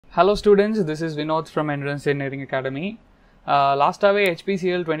Hello students, this is Vinod from Endurance Engineering Academy. Last away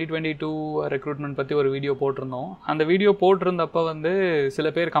HPCL 2022 recruitment பத்தி ஒரு video போட்டிருந்தோம். அந்த video போட்டிருந்தப்ப வந்து சில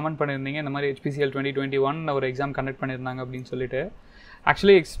பேர் கமெண்ட் பண்ணியிருந்தீங்க இந்த மாதிரி HPCL 2021 ஒரு எக்ஸாம் கண்டக்ட் பண்ணியிருந்தாங்க அப்படின்னு சொல்லிட்டு.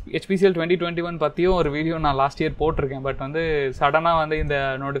 ஆக்சுவலி HPCL 2021 பற்றியும் ஒரு வீடியோ நான் லாஸ்ட் இயர் போட்டிருக்கேன். பட் வந்து சடனாக வந்து இந்த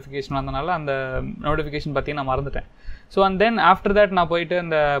நோட்டிஃபிகேஷன் வந்தனால அந்த நோட்டிஃபிகேஷன் பற்றி நான் மறந்துட்டேன். So and then after that நான் போயிட்டு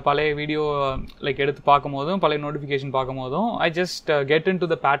அந்த பழைய வீடியோ எடுத்து பார்க்கும்போதும் பழைய நோட்டிஃபிகேஷன் பார்க்கும்போதும் I just get in to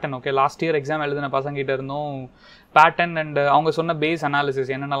the pattern. Okay, last year exam எழுதின பசங்கிட்ட இருந்தும் பேட்டர்ன் அண்ட் அவங்க சொன்ன பேஸ்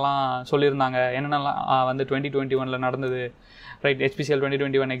அனாலிசிஸ் என்னென்னலாம் சொல்லியிருந்தாங்க, என்னென்னலாம் வந்து 2021 நடந்தது, ரைட், HPCL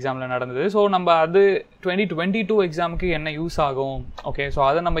 2021 எக்ஸாமில் நடந்தது. ஸோ நம்ம அது 2022 எக்ஸாமுக்கு என்ன யூஸ் ஆகும், ஓகே, ஸோ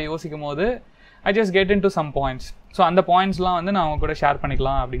அதை நம்ம யோசிக்கும் போது I just get in to some points. So அந்த பாயிண்ட்ஸ்லாம் வந்து நான் அவங்க கூட ஷேர்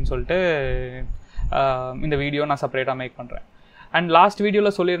பண்ணிக்கலாம் அப்படின்னு சொல்லிட்டு இந்த வீடியோ நான் செப்பரேட்டாக மேக் பண்ணுறேன். அண்ட் லாஸ்ட்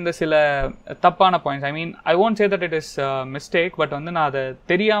வீடியோவில் சொல்லியிருந்த சில தப்பான points, I mean I won't say that it is mistake, but வந்து நான் அதை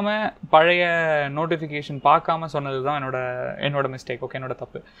தெரியாமல் பழைய நோட்டிஃபிகேஷன் பார்க்காம சொன்னது தான் என்னோட மிஸ்டேக், ஓகே, என்னோட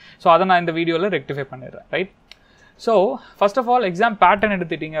தப்பு. ஸோ அதை நான் இந்த வீடியோவில் ரெக்டிஃபை பண்ணிடுறேன், right. So first of all exam pattern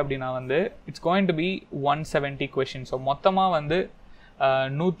எடுத்துட்டிங்க அப்படின்னா வந்து it's going to be 170 question. So மொத்தமாக வந்து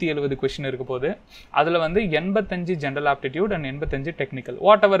 170 கொஷின் இருக்க போது. அதில் வந்து 85 general aptitude and 85 technical,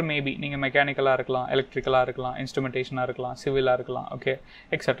 what ever maybe. நீங்கள் மெக்கானிக்கலாக இருக்கலாம், எலக்ட்ரிக்கலாக இருக்கலாம், இன்ஸ்ட்ருமெண்டேஷனாக இருக்கலாம், சிவிலாக இருக்கலாம், ஓகே,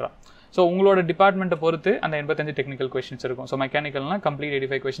 எக்ஸெட்ரா. ஸோ உங்களோட டிபார்ட்மெண்ட்டை பொறுத்து அந்த 85 டெக்னிக்கல் கொஷின்ஸ் இருக்கும். So மெக்கானிக்கல்னா complete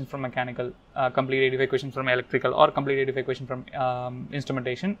 85 question from mechanical, complete 85 question from electrical, R complete 85 question from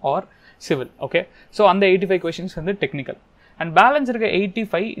instrumentation R civil, okay. So அந்த 85 கொஷின்ஸ் வந்து டெக்னிக்கல். அண்ட் பேலன்ஸ் இருக்க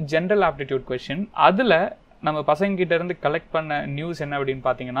 85 ஜென்ரல் ஆப்டிடியூட் கொஷின். அதில் நம்ம பசங்கிட்ட இருந்து கலெக்ட் பண்ண நியூஸ் என்ன அப்படின்னு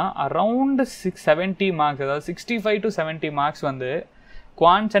பார்த்தீங்கன்னா அரௌண்ட் 70 மார்க்ஸ், அதாவது 65 to 70 மார்க்ஸ் வந்து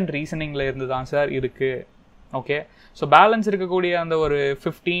குவான்ட்ஸ் அண்ட் ரீசனிங்கில் இருந்து தான் சார் இருக்குது, ஓகே. ஸோ பேலன்ஸ் இருக்கக்கூடிய அந்த ஒரு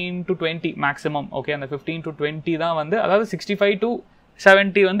 15 to 20 மேக்ஸிமம், ஓகே, அந்த 15 to 20 தான் வந்து, அதாவது 65 to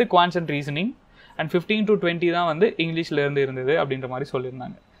 70 வந்து குவான்ட்ஸ் அண்ட் ரீசனிங் அண்ட் 15 to 20 தான் வந்து இங்கிலீஷில் இருந்து இருந்தது அப்படின்ற மாதிரி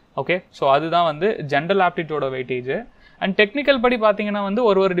சொல்லியிருந்தாங்க, ஓகே. ஸோ அதுதான் வந்து ஜென்ரல் ஆப்டிடியூடோட வெயிட்டேஜ். அண்ட் டெக்னிக்கல் படி பார்த்தீங்கன்னா வந்து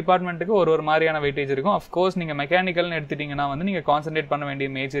ஒரு டிபார்ட்மெண்ட்டுக்கு ஒரு மாதிரியான வெயிட்டேஜ் இருக்கும். அஃப்கோர்ஸ் நீங்கள் மெக்கானிக்கல்னு எடுத்துட்டிங்கன்னா வந்து நீங்கள் கான்சன்ட்ரேட் பண்ண வேண்டிய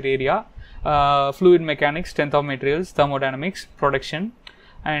major area fluid mechanics, strength of materials, thermodynamics, production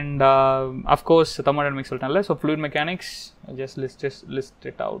and of course thermodynamics சொல்லிட்டேன்ல. So fluid mechanics, just list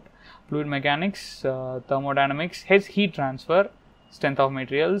it out. Fluid mechanics, thermodynamics, heat transfer, strength of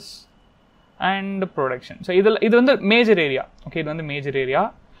materials and production. So இது வந்து major area, okay, இது வந்து major area.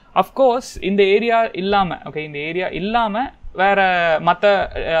 Of course இந்த area இல்லாமல், okay, இந்த area இல்லாமல் வேறு மற்ற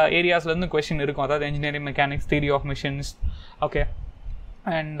ஏரியாஸ்லேருந்து கொஷின் இருக்கும். அதாவது engineering mechanics, theory of machines, okay,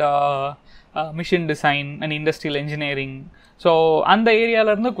 and machine design and industrial engineering. So அந்த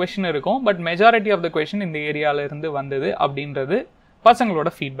ஏரியாவிலேருந்து கொஷின் இருக்கும். But majority of the question இந்த ஏரியாவிலேருந்து வந்தது அப்படின்றது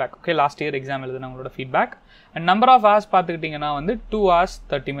பசங்களோட feedback, okay, last year exam எழுதுனவங்களோட feedback. And number of hours பார்த்துக்கிட்டிங்கன்னா வந்து 2 hours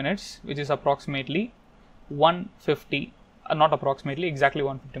 30 minutes, which is approximately 150, not approximately, exactly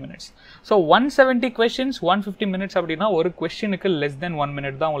 150 minutes. So 170 questions 150 minutes அப்படின்னா ஒரு கொஸ்டினுக்கு less than 1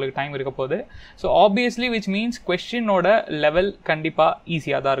 minute தான் உங்களுக்கு டைம் இருக்க போகுது. So obviously which means கொஸ்டினோட level கண்டிப்பாக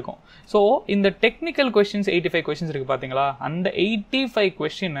ஈஸியாக தான் இருக்கும். ஸோ இந்த டெக்னிக்கல் கொஸ்டின்ஸ் 85 கொஸ்டின்ஸ் இருக்குது பார்த்தீங்களா, அந்த 85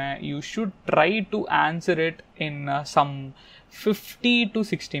 கொஸ்டினை you should try to answer it in some 50 to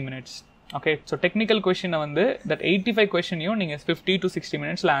 60 minutes. Okay, so technical கொஷினை வந்து தட் 85 கொஷினையும் நீங்கள் 50 to 60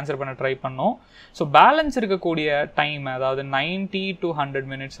 மினிட்ஸில் ஆன்சர் பண்ண ட்ரை பண்ணோம். ஸோ பேலன்ஸ் இருக்கக்கூடிய டைம், அதாவது 90 to 100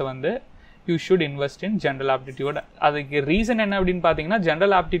 மினிட்ஸை வந்து you should invest in general aptitude. அதுக்கு ரீசன் என்ன அப்படின்னு பார்த்தீங்கன்னா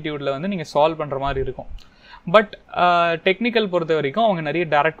ஜென்ரல் ஆப்டிடியூடில் வந்து நீங்கள் சால்வ் பண்ணுற மாதிரி இருக்கும். பட் டெக்னிக்கல் பொறுத்த வரைக்கும் அவங்க நிறைய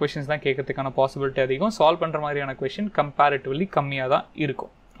டேரக்ட் கொஷின்ஸ் தான் கேட்கறதுக்கான பாசிபிலிட்டி அதிகம். சால்வ் பண்ணுற மாதிரியான கொஷின் கம்பேரிட்டிவ்லி கம்மியாக தான்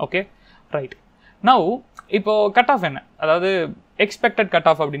இருக்கும், ஓகே, ரைட். நவ் இப்போ கட் ஆஃப் என்ன, அதாவது எக்ஸ்பெக்டட் கட்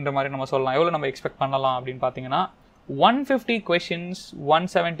ஆஃப் அப்படின்ற மாதிரி நம்ம சொல்லலாம். எவ்வளோ நம்ம எக்ஸ்பெக்ட் பண்ணலாம் அப்படின்னு பார்த்தீங்கன்னா 150 questions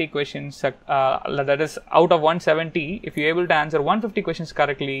 170 questions, that is out of 170, if you able to answer 150 questions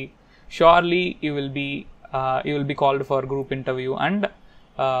correctly, surely you will be called for group interview and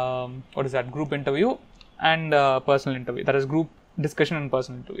what is that, group interview and personal interview, that is group discussion and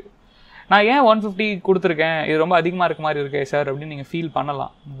personal interview. நான் ஏன் 150 கொடுத்துருக்கேன், இது ரொம்ப அதிகமாக இருக்க மாதிரி இருக்கே sir அப்படின்னு நீங்கள் ஃபீல்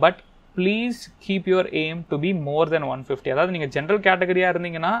பண்ணலாம். But please keep your aim to be more தென் 150. அதாவது நீங்கள் ஜென்ரல் கேட்டகரியாக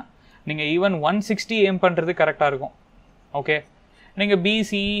இருந்தீங்கன்னா நீங்கள் ஈவன் 160 எய்ம் பண்ணுறது கரெக்டாக இருக்கும், ஓகே. நீங்கள்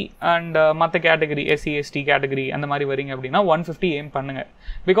பிசி அண்ட் மற்ற கேட்டகரி, எஸ்சி எஸ்டி கேட்டகரி அந்த மாதிரி வரீங்க அப்படின்னா 150 எய்ம் பண்ணுங்கள்.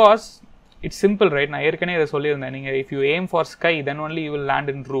 Because it's simple, right. நான் ஏற்கனவே இதை சொல்லியிருந்தேன், நீங்கள் if you aim for sky then only you will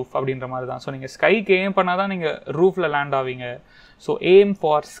land in roof அப்படின்ற மாதிரி தான். ஸோ நீங்கள் ஸ்கைக்கு எய்ம் பண்ணால் தான் நீங்கள் ரூஃபில் லேண்ட் ஆவீங்க. So aim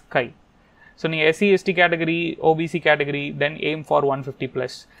for sky. So you SC ST category, OBC category, then aim for 150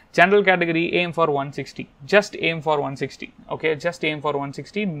 plus. General category, aim for 160. Just aim for 160. Okay, just aim for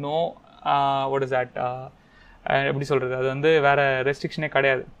 160. No, what is that? எப்படி சொல்கிறது, அது வந்து வேறு ரெஸ்ட்ரிக்ஷனே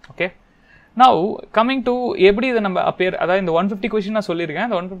கிடையாது. Okay, now coming to எப்படி இதை நம்ம அப்பேர், அதாவது இந்த 150 கொஷின் நான் சொல்லியிருக்கேன்.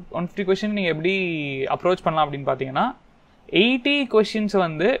 இந்த 150 கொஷின் நீங்கள் எப்படி அப்ரோச் பண்ணலாம் அப்படின்னு பார்த்தீங்கன்னா 80 கொஷின்ஸ்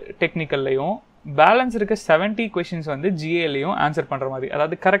வந்து டெக்னிக்கல்லையும் பேலன்ஸ் இருக்க 70 கொஷின்ஸ் வந்து ஜிஏலையும் ஆன்சர் பண்ணுற மாதிரி,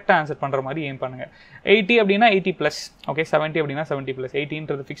 அதாவது கரெக்டாக ஆன்சர் பண்ணுற மாதிரி எய்ம் பண்ணுங்கள். 80 அப்படின்னா 80+, ஓகே, 70 அப்படின்னா 70+,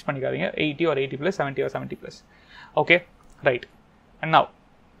 80ன்றது ஃபிக்ஸ் பண்ணிக்காதீங்க. 80 or 80+, 70 or 70+. Okay, right. And now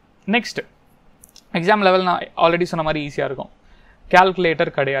next exam level நான் ஆல்ரெடி சொன்ன மாதிரி ஈஸியாக இருக்கும்.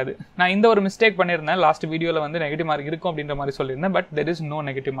 கால்குலேட்டர் கிடையாது. நான் இந்த ஒரு மிஸ்டேக் பண்ணியிருந்தேன் லாஸ்ட் வீடியோவில் வந்து நெகட்டிவ் மார்க் இருக்கும் அப்படின்ற மாதிரி சொல்லியிருந்தேன். But there is no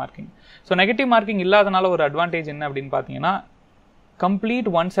negative marking. So negative marking இல்லாதனால ஒரு அட்வான்டேஜ் என்ன அப்படின்னு பார்த்தீங்கன்னா கம்ப்ளீட்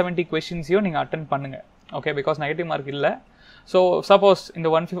 170 கொஷின்ஸையும் நீங்கள் அட்டன் பண்ணுங்கள். ஓகே, பிகாஸ் நெகட்டிவ் மார்க் இல்லை. ஸோ சப்போஸ் இந்த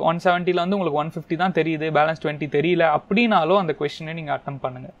 170 வந்து உங்களுக்கு 150 தான் தெரியுது, பேலன்ஸ் 20 தெரியல அப்படின்னாலும் அந்த கொஷினை நீங்கள் அட்டன்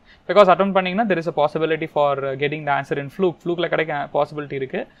பண்ணுங்கள். பிகாஸ் அட்டன் பண்ணிங்கன்னா there is a possibility for getting the answer இன் ஃப்ளூக்கில் கிடைக்க பாசிபிலிட்டி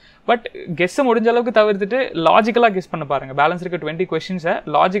இருக்குது. பட் கெஸ்ஸை முடிஞ்ச அளவுக்கு தவிர்த்துட்டு லாஜிக்கலாக கெஸ் பண்ண பாருங்கள். பேலன்ஸ் இருக்க 20 கொஷின்ஸை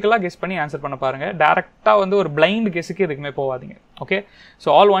லாஜிக்கலாக கெஸ் பண்ணி ஆன்சர் பண்ண பாருங்கள். டேரெக்டாக வந்து ஒரு பிளைண்ட் கெஸ்ஸுக்கு எதுக்குமே போகாதீங்க. Okay, so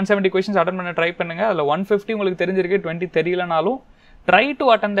all 170 questions attend பண்ண ட்ரை பண்ணுங்கள். அதில் 150 உங்களுக்கு தெரிஞ்சிருக்கு, 20 தெரியலனாலும் try to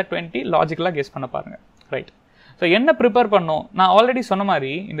attend the 20 லாஜிக்கலாக guess பண்ண பாருங்கள். ரைட். ஸோ என்ன ப்ரிப்பேர் பண்ணோம், நான் ஆல்ரெடி சொன்ன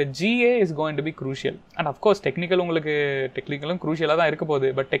மாதிரி இந்த GA is going to be crucial. And of course டெக்னிக்கலும் க்ரூஷியலாக தான் இருக்க போகுது.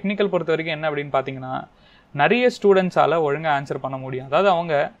 பட் டெக்னிக்கல் பொறுத்த வரைக்கும் என்ன அப்படின்னு பார்த்தீங்கன்னா நிறைய ஸ்டூடெண்ட்ஸால் ஒழுங்காக ஆன்சர் பண்ண முடியும்.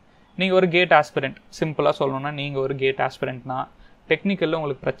 அதாவது நீங்கள் ஒரு கேட் ஆஸ்பிரண்ட், சிம்பிளாக சொல்லணும்னா நீங்கள் ஒரு கேட் ஆஸ்பிரண்ட்னா டெக்னிக்கலில்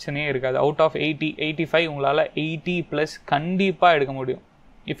உங்களுக்கு பிரச்சனையே இருக்காது. அவுட் ஆஃப் 85 உங்களால் 80+ கண்டிப்பாக எடுக்க முடியும்.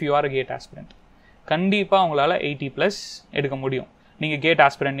 If you are a gate aspirant கண்டிப்பாக உங்களால் 80+ எடுக்க முடியும். நீங்கள் கேட்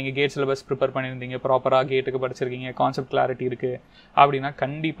ஆஸ்பிரண்ட், நீங்கள் கேட் சிலபஸ் ப்ரிப்பேர் பண்ணியிருந்தீங்க, ப்ராப்பராக கேட்டுக்கு படிச்சிருக்கீங்க, கான்செப்ட் கிளாரிட்டி இருக்குது அப்படின்னா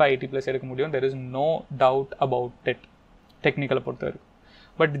கண்டிப்பாக 80+ எடுக்க முடியும். There is no doubt about it டெக்னிக்கலை பொறுத்த வரைக்கும்.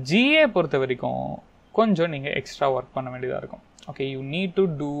 பட் ஜிஏ பொறுத்த வரைக்கும் கொஞ்சம் நீங்கள் எக்ஸ்ட்ரா ஒர்க் பண்ண வேண்டியதாக இருக்கும். Okay, you need to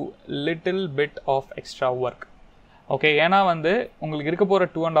two little bit of extra work. Okay, ஏன்னா வந்து உங்களுக்கு இருக்க போகிற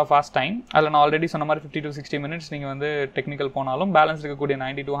 2.5 hours டைம், அதில் நான் ஆல்ரெடி சொன்ன மாதிரி 50 to 60 minutes நீங்கள் வந்து டெக்னிக்கல் போனாலும் பேலன்ஸ் இருக்கக்கூடிய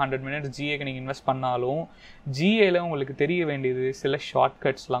 90 to 100 minutes ஜிஏக்கு நீங்கள் இன்வெஸ்ட் பண்ணாலும் ஜிஏல உங்களுக்கு தெரிய வேண்டியது சில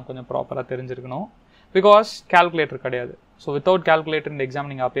ஷார்ட்கட்ஸ்லாம் கொஞ்சம் ப்ராப்பராக தெரிஞ்சிருக்கணும். பிகாஸ் கால்குலேட்டர் கிடையாது. ஸோ வித்தவுட் கால்குலேட்டர் இந்த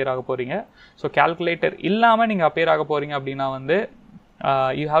எக்ஸாம் நீங்கள் அப்பியர் ஆக போகிறீங்க. ஸோ கால்குலேட்டர் இல்லாமல் நீங்கள் அப்பியர் ஆக போகிறீங்க அப்படின்னா வந்து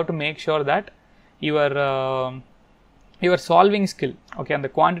you have to make sure that your solving skill, okay, அந்த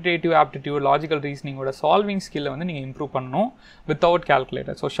குவான்டிடேட்டிவ் ஆப்டிடியூட், லாஜிக்கல் ரீசனிங்கோட சால்விங் ஸ்கில்லை வந்து நீங்கள் இம்ப்ரூவ் பண்ணணும் வித்தவுட்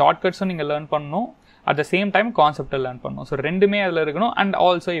கால்குலேட்டர். ஸோ ஷார்ட்கட்ஸும் நீங்கள் லேர்ன் பண்ணணும், அட் த சேம் டைம் கான்செப்டை லேர்ன் பண்ணணும். ஸோ ரெண்டுமே அதில் இருக்கணும். And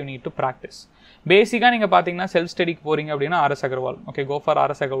also you need to practice. பேசிக்காக நீங்கள் பார்த்தீங்கன்னா செல்ஃப் ஸ்டடிக்கு போகிறீங்க அப்படின்னா RS Agarwal, okay, go for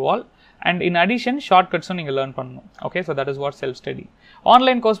RS Agarwal. And in addition ஷார்ட்கட்ஸும் நீங்கள் லேர்ன் பண்ணணும். Okay, so that is what self study.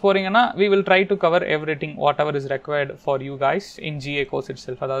 Online course போகிறீங்கன்னா we will try to cover everything whatever is required for you guys in GA course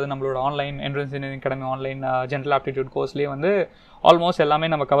itself. அதாவது நம்மளோட online entrance engineering academy online general aptitude கோர்ஸ்லேயே வந்து almost எல்லாமே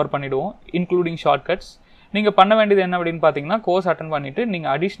நம்ம cover பண்ணிவிடுவோம், including shortcuts. நீங்கள் பண்ண வேண்டியது என்ன அப்படின்னு பார்த்தீங்கன்னா கோர்ஸ் அட்டன் பண்ணிவிட்டு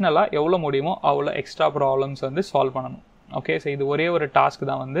நீங்கள் அடிஷ்னலாக எவ்வளோ முடியுமோ அவ்வளோ எக்ஸ்ட்ரா ப்ராப்ளம்ஸ் வந்து சால்வ் பண்ணணும். ஓகே, ஸோ இது ஒரே ஒரு டாஸ்க்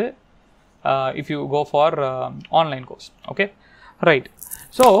தான் வந்து if you go for online course. Okay, right.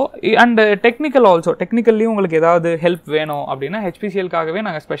 So and technical also, டெக்னிக்கல்லையும் உங்களுக்கு ஏதாவது ஹெல்ப் வேணும் அப்படின்னா HPCLக்காகவே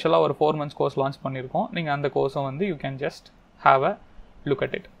நாங்கள் ஸ்பெஷலாக ஒரு 4 months கோர்ஸ் லான்ச் பண்ணியிருக்கோம். நீங்கள் அந்த கோர்ஸை வந்து you can just have a look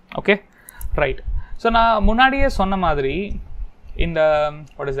at it. Okay, right. So நான் முன்னாடியே சொன்ன மாதிரி இந்த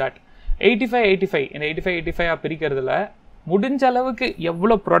வாட் இஸ் தட் 85 இந்த 85 பிரிக்கிறதுல முடிஞ்ச அளவுக்கு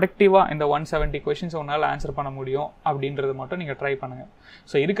எவ்வளோ ப்ரொடக்டிவாக இந்த 170 கொஷின்ஸ் உன்னால் ஆன்சர் பண்ண முடியும் அப்படின்றது மட்டும் நீங்கள் ட்ரை பண்ணுங்கள்.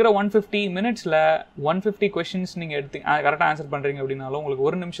 ஸோ இருக்கிற 150 minutesல 150 கொஷின்ஸ் நீங்கள் எடுத்து கரெக்டாக ஆன்சர் பண்ணுறீங்க அப்படின்னாலும் உங்களுக்கு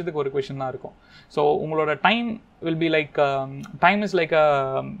ஒரு நிமிஷத்துக்கு ஒரு கொஷின் தான் இருக்கும். ஸோ உங்களோட time will be like time is like a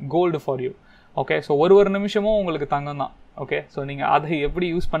gold for you. Okay, so ஒரு நிமிஷமும் உங்களுக்கு தங்கம் தான். ஓகே, ஸோ நீங்கள் அதை எப்படி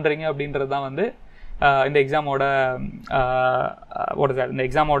யூஸ் பண்ணுறீங்க அப்படின்றது தான் வந்து இந்த எக்ஸாமோட இந்த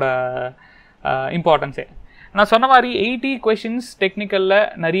எக்ஸாமோட இம்பார்ட்டன்ஸே. நான் சொன்ன மாதிரி 80 கொஷின்ஸ் டெக்னிக்கலில்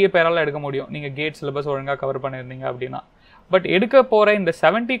நிறைய பேரால் எடுக்க முடியும் நீங்கள் கேட் சிலபஸ் ஒழுங்காக கவர் பண்ணியிருந்தீங்க அப்படின்னா. பட் எடுக்க போகிற இந்த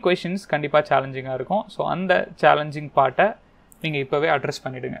 70 கொஷின்ஸ் கண்டிப்பாக சேலஞ்சிங்காக இருக்கும். ஸோ அந்த சேலஞ்சிங் பார்ட்டை நீங்கள் இப்போவே அட்ரஸ்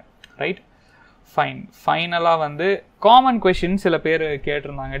பண்ணிவிடுங்க. ரைட், ஃபைனலாக வந்து காமன் கொஷின் சில பேர்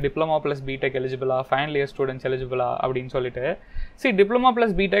கேட்டிருந்தாங்க, diploma plus BTech எலிஜிபிளா, final year students எலிஜிபிளா அப்படின்னு சொல்லிட்டு. சரி, டிப்ளமா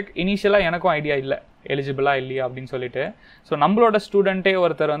ப்ளஸ் பிடெக் இனிஷியலாக எனக்கும் ஐடியா இல்லை எலிஜிபிளா இல்லையா அப்படின்னு சொல்லிட்டு. ஸோ நம்மளோட ஸ்டூடெண்ட்டே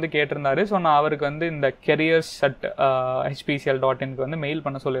ஒருத்தர் வந்து கேட்டிருந்தாரு. ஸோ நான் அவருக்கு வந்து இந்த careers@hpcl.inக்கு வந்து மெயில்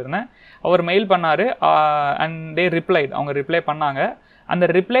பண்ண சொல்லியிருந்தேன். அவர் மெயில் பண்ணார் அண்ட் தே ரிப்ளைட், அவங்க ரிப்ளை பண்ணாங்க. அந்த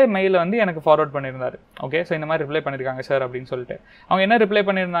ரிப்ளை மெயில் வந்து எனக்கு ஃபார்வர்ட் பண்ணியிருந்தாரு. ஓகே, ஸோ இந்த மாதிரி ரிப்ளை பண்ணியிருக்காங்க சார் அப்படின்னு சொல்லிட்டு. அவங்க என்ன ரிப்ளை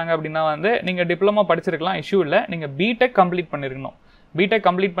பண்ணியிருந்தாங்க அப்படின்னா வந்து நீங்கள் டிப்ளமா படிச்சிருக்கலாம், இஷ்யூ இல்லை, நீங்கள் பிடெக் கம்ப்ளீட் பண்ணியிருக்கணும். பிடெக்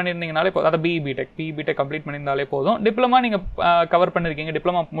கம்ப்ளீட் பண்ணியிருந்தீங்கனாலே போதும், அதாவது பிடெக் கம்ப்ளீட் பண்ணியிருந்தாலே போதும். டிப்ளமா நீங்கள் கவர் பண்ணியிருக்கீங்க,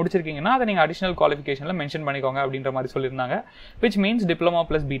 டிப்ளமா முடிச்சிருக்கீங்கன்னா அதை நீங்கள் அடிஷனல் குவாலிஃபிகேஷனில் மென்ஷன் பண்ணிக்கோங்க அப்படின்ற மாதிரி சொல்லியிருந்தாங்க. Which means diploma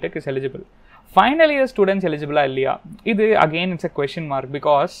plus BTech is eligible. Final year students எலிஜிபிளாக இல்லையா? இது again it's a question mark.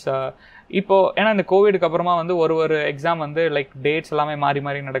 Because இப்போது ஏன்னா இந்த கோவிடுக்கு அப்புறமா வந்து ஒரு எக்ஸாம் வந்து லைக் டேட்ஸ் எல்லாமே மாறி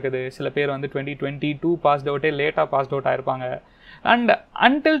மாறி நடக்குது. சில பேர் வந்து 2022 பாஸ்ட் அவுட்டே லேட்டாக பாஸ்ட் அவுட் ஆயிருப்பாங்க. அண்ட்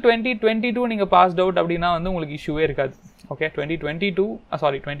அன்டில் 2022 நீங்கள் பாஸ்ட் அவுட் அப்படின்னா வந்து உங்களுக்கு இஷ்யூவே இருக்காது. ஓகே, 2022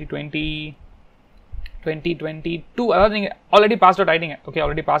 அதாவது நீங்கள் already passed out ஆகிட்டீங்க. Okay,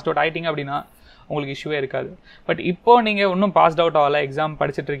 already passed out ஆகிட்டீங்க அப்படின்னா உங்களுக்கு இஷ்யூவே இருக்காது. பட் இப்போது நீங்கள் இன்னும் பாஸ்ட் அவுட் ஆகலை, எக்ஸாம்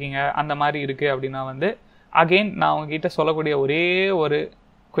படிச்சுட்டு இருக்கீங்க, அந்த மாதிரி இருக்குது அப்படின்னா வந்து அகெயின் நான் உங்ககிட்ட சொல்லக்கூடிய ஒரே ஒரு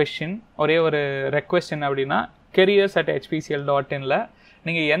கொஸ்டின், ஒரே ஒரு ரெக்வெஸ்ட் என்ன அப்படின்னா, careers@hpcl.inல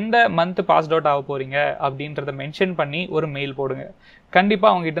நீங்கள் எந்த மந்த் பாஸ்ட் அவுட் ஆக போகிறீங்க அப்படின்றத மென்ஷன் பண்ணி ஒரு மெயில் போடுங்க.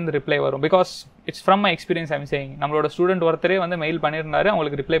 கண்டிப்பாக அவங்ககிட்ட ரிப்ளை வரும். Because it's from my experience I'm saying. நம்மளோட ஸ்டூடெண்ட் ஒருத்தரே வந்து மெயில் பண்ணியிருந்தாரு,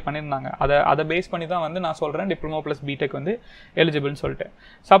 அவங்களுக்கு ரிப்ளை பண்ணியிருந்தாங்க. அதை பேஸ் பண்ணி தான் வந்து நான் சொல்கிறேன் டிப்ளமோ ப்ளஸ் பிடெக் வந்து எலிஜிபிள்னு சொல்லிட்டு.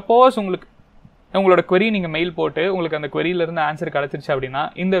 சப்போஸ் உங்களோட query நீங்கள் மெயில் போட்டு உங்களுக்கு அந்த queryலேருந்து ஆன்சர் கிடச்சிருச்சு அப்படின்னா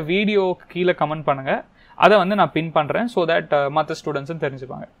இந்த வீடியோ கீழே கமெண்ட் பண்ணுங்கள். அதை வந்து நான் பின் பண்ணுறேன் ஸோ தட் மற்ற ஸ்டூடெண்ட்ஸும்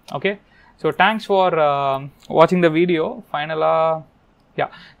தெரிஞ்சுப்பாங்க. ஓகே, ஸோ தேங்க்ஸ் ஃபார் வாட்சிங் த வீடியோ. ஃபைனலாக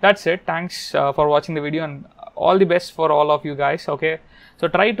that's it. Thanks for watching the video and all the best for all of you guys. Okay, so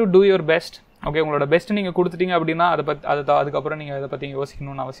try to do your best. Okay, உங்களோட best நீங்கள் கொடுத்துட்டீங்க அப்படின்னா அதுக்கப்புறம் நீங்கள் அதை பற்றி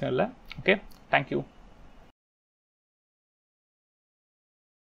யோசிக்கணும்னு அவசியம் இல்லை. Okay, thank you.